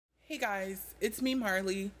Hey guys, it's me,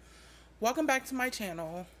 Marley. Welcome back to my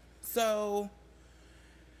channel. So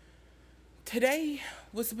today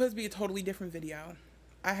was supposed to be a totally different video.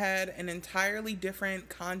 I had an entirely different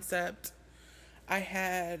concept. I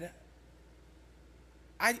had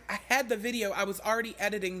the video. I was already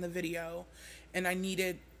editing the video and I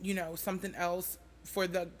needed, something else for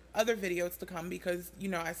the other videos to come because,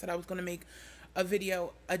 I said I was going to make a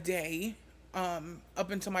video a day up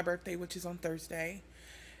until my birthday, which is on Thursday.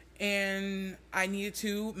 And I needed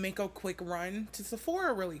to make a quick run to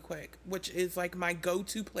Sephora really quick, which is like my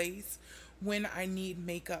go-to place when I need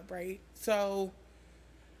makeup, right? So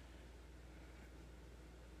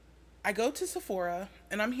I go to Sephora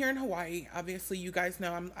and I'm here in Hawaii. Obviously, you guys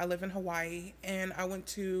know I live in Hawaii, and I went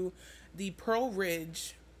to the Pearl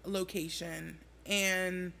Ridge location,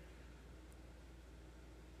 and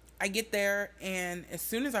I get there, and as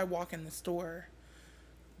soon as I walk in the store,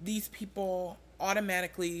 these people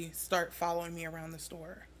automatically start following me around the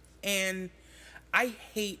store. And I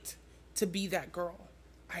hate to be that girl.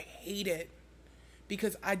 I hate it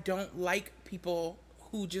because I don't like people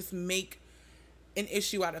who just make an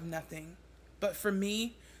issue out of nothing. But for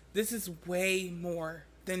me, this is way more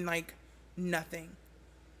than like nothing.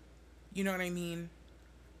 You know what I mean?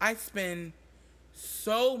 I spend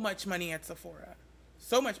so much money at Sephora.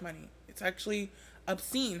 So much money. It's actually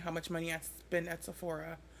obscene how much money I spend at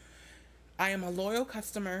Sephora. I am a loyal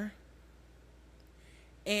customer,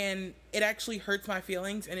 and it actually hurts my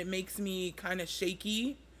feelings, and it makes me kind of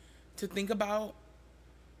shaky to think about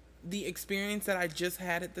the experience that I just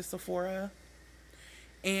had at the Sephora.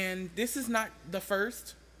 And this is not the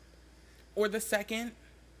first or the second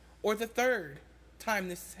or the third time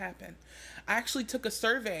this has happened. I actually took a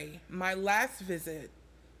survey my last visit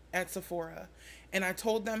at Sephora, and I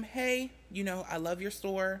told them, hey, I love your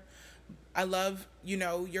store. I love,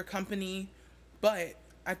 your company, but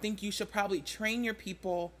I think you should probably train your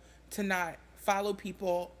people to not follow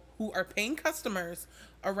people who are paying customers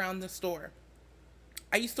around the store.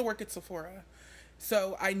 I used to work at Sephora,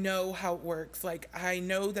 so I know how it works. Like, I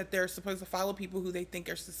know that they're supposed to follow people who they think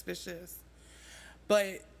are suspicious.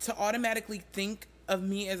 But to automatically think of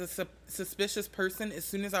me as a suspicious person as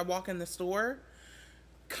soon as I walk in the store,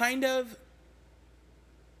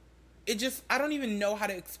 I don't even know how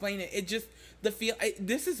to explain it.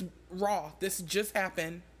 This is raw. This just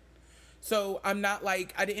happened. So I'm not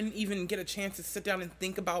like, I didn't even get a chance to sit down and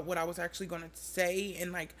think about what I was actually going to say.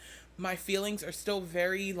 And like, my feelings are still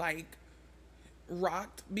very like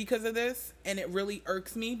rocked because of this. And it really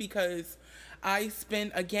irks me because I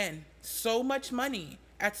spend, again, so much money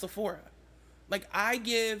at Sephora. Like, I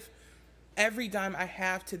give every dime I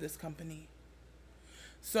have to this company.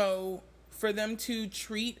 So for them to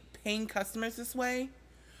treat paying customers this way,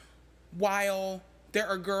 while there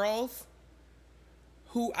are girls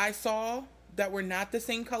who I saw that were not the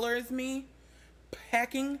same color as me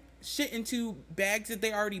packing shit into bags that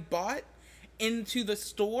they already bought into the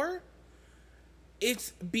store,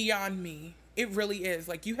 it's beyond me. It really is.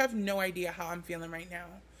 Like, you have no idea how I'm feeling right now.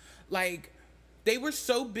 Like, they were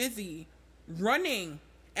so busy running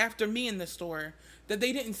after me in the store that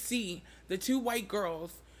they didn't see the two white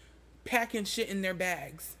girls packing shit in their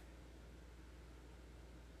bags.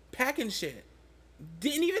 Packing shit.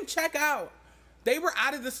 Didn't even check out. They were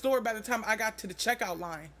out of the store by the time I got to the checkout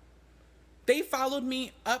line. They followed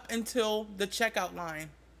me up until the checkout line.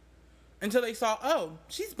 Until they saw, oh,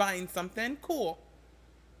 she's buying something. Cool.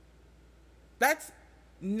 That's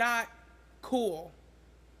not cool.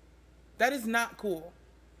 That is not cool.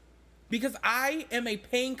 Because I am a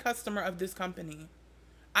paying customer of this company.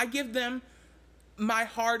 I give them my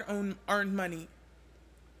hard-earned money.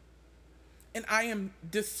 And I am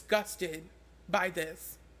disgusted by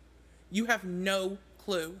this. You have no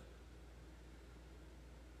clue.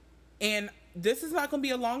 And this is not going to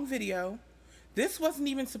be a long video. This wasn't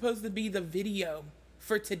even supposed to be the video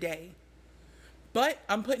for today. But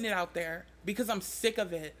I'm putting it out there because I'm sick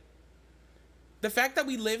of it. The fact that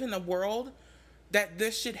we live in a world that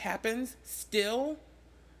this shit happens still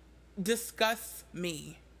disgusts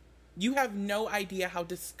me. You have no idea how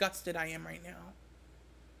disgusted I am right now.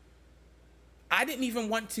 I didn't even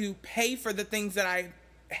want to pay for the things that I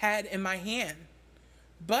had in my hand.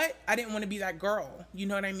 But I didn't want to be that girl. You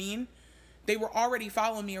know what I mean? They were already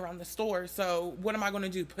following me around the store. So what am I going to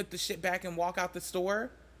do? Put the shit back and walk out the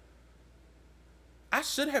store? I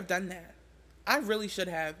should have done that. I really should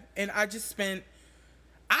have. And I spend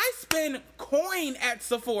coin at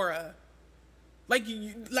Sephora. Like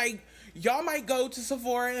y'all might go to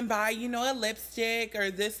Sephora and buy, a lipstick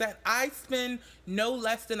or this, that. I spend no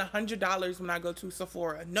less than $100 when I go to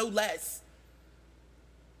Sephora. No less.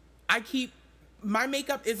 I keep my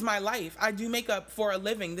makeup is my life. I do makeup for a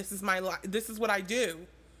living. This is my life. This is what I do.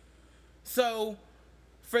 So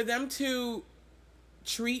for them to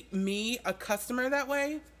treat me, a customer, that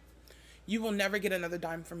way, you will never get another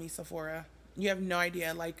dime from me, Sephora. You have no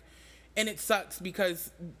idea. Like, and it sucks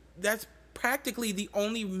because that's practically the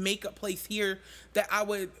only makeup place here that I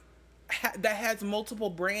would that has multiple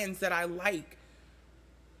brands that I like.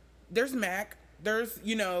 There's MAC. There's,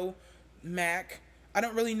 you know, MAC. I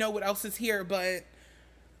don't really know what else is here, but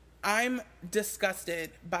I'm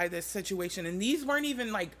disgusted by this situation. And these weren't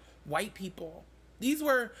even like white people. These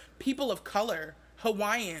were people of color,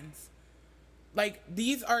 Hawaiians. Like,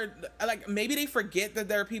 these are, like, maybe they forget that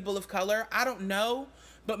they're people of color. I don't know.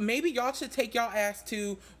 But maybe y'all should take y'all ass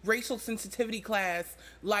to racial sensitivity class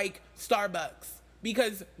like Starbucks.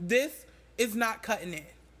 Because this is not cutting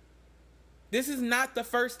it. This is not the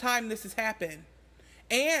first time this has happened.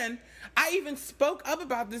 And I even spoke up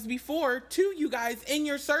about this before to you guys in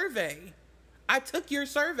your survey. I took your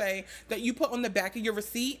survey that you put on the back of your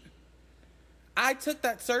receipt. I took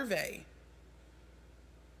that survey.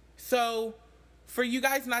 So for you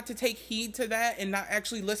guys not to take heed to that and not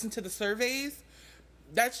actually listen to the surveys,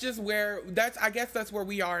 that's just where, I guess that's where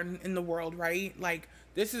we are in the world, right? Like,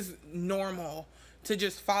 this is normal to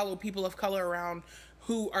just follow people of color around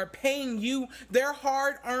who are paying you their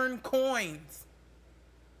hard-earned coins.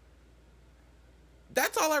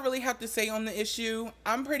 That's all I really have to say on the issue.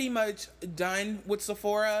 I'm pretty much done with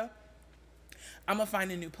Sephora. I'm gonna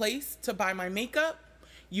find a new place to buy my makeup.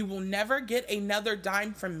 You will never get another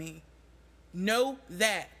dime from me. Know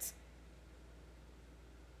that.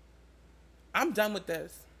 I'm done with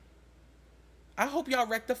this. I hope y'all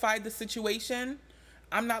rectified the situation.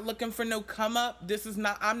 I'm not looking for no come up.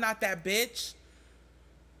 I'm not that bitch.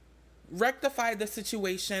 Rectify the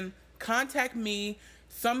situation. Contact me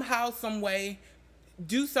somehow, some way.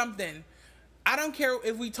 Do something. I don't care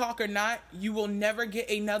if we talk or not. You will never get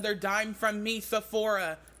another dime from me,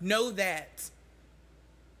 Sephora. Know that.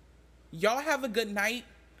 Y'all have a good night.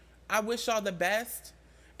 I wish y'all the best.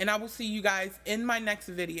 And I will see you guys in my next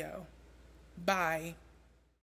video. Bye.